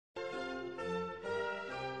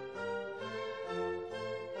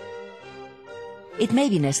It may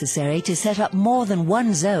be necessary to set up more than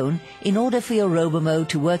one zone in order for your Robomow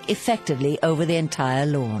to work effectively over the entire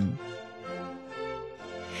lawn.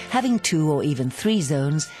 Having 2 or even 3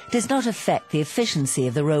 zones does not affect the efficiency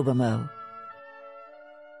of the Robomow.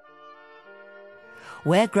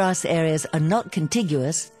 Where grass areas are not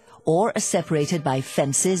contiguous or are separated by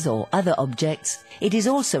fences or other objects, it is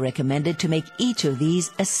also recommended to make each of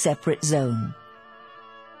these a separate zone.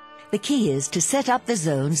 The key is to set up the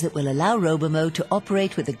zones that will allow Robomow to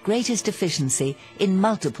operate with the greatest efficiency in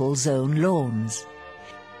multiple zone lawns.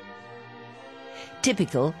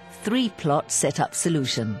 Typical 3-plot setup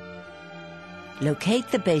solution. Locate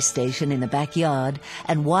the base station in the backyard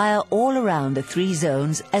and wire all around the 3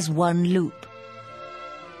 zones as one loop.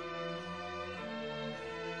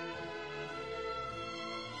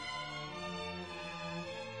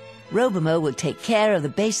 Robomow will take care of the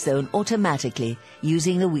base zone automatically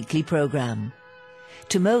using the weekly program.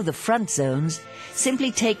 To mow the front zones, simply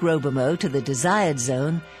take Robomow to the desired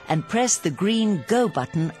zone and press the green Go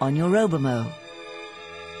button on your Robomow.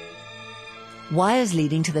 Wires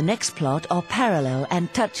leading to the next plot are parallel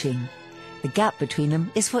and touching. The gap between them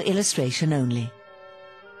is for illustration only.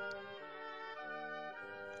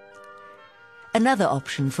 Another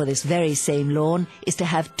option for this very same lawn is to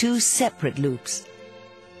have 2 separate loops.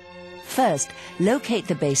 First, locate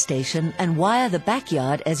the base station and wire the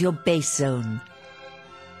backyard as your base zone.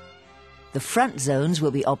 The front zones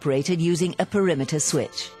will be operated using a perimeter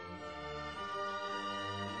switch.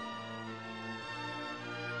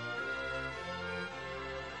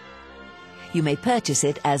 You may purchase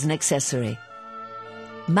it as an accessory.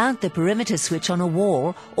 Mount the perimeter switch on a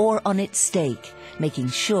wall or on its stake, making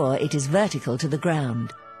sure it is vertical to the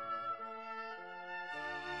ground.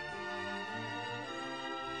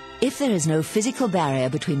 If there is no physical barrier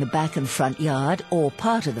between the back and front yard or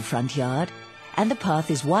part of the front yard, and the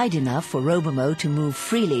path is wide enough for Robomow to move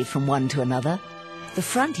freely from one to another, the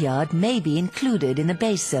front yard may be included in the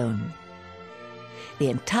base zone.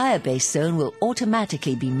 The entire base zone will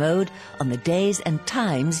automatically be mowed on the days and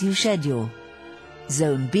times you schedule.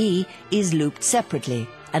 Zone B is looped separately,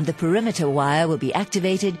 and the perimeter wire will be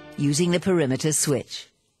activated using the perimeter switch.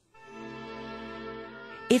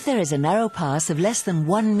 If there is a narrow pass of less than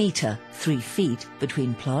 1 meter, 3 feet,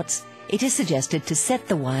 between plots, it is suggested to set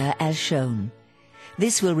the wire as shown.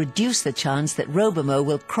 This will reduce the chance that Robomow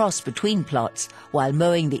will cross between plots while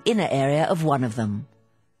mowing the inner area of one of them.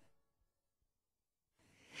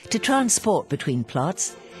 To transport between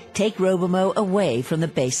plots, take Robomow away from the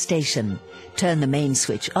base station, turn the main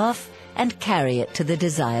switch off, and carry it to the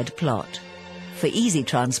desired plot. For easy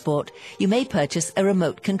transport, you may purchase a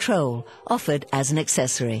remote control, offered as an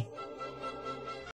accessory.